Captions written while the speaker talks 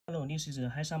this is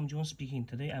HireSome John speaking.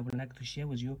 Today I would like to share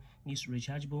with you this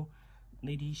rechargeable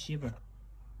lady shaver.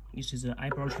 This is the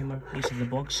eyebrow trimmer. This is the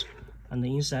box, and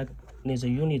the inside there's a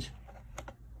unit.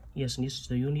 Yes, this is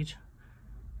the unit,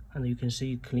 and you can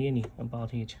see clearly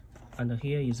about it. And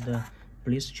here is the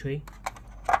bliss tray.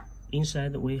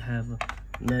 Inside we have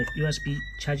the USB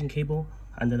charging cable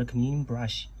and the cleaning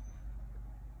brush.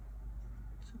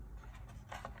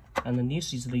 And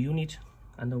this is the unit,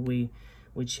 and we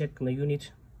check the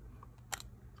unit.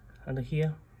 And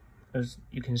here, as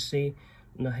you can see,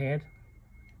 the head,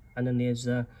 and then there's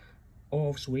a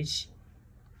on-off switch.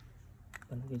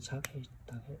 把那个插开，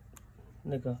打开，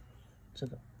那个，这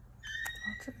个，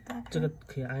这个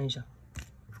可以按一下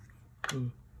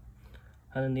，And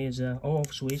then there's a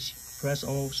on-off switch. Press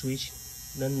on-off switch,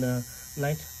 then the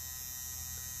light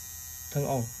turn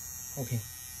on. Okay.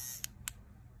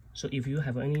 So if you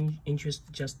have any interest,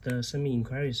 just send me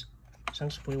inquiries.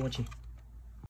 Thanks for watching.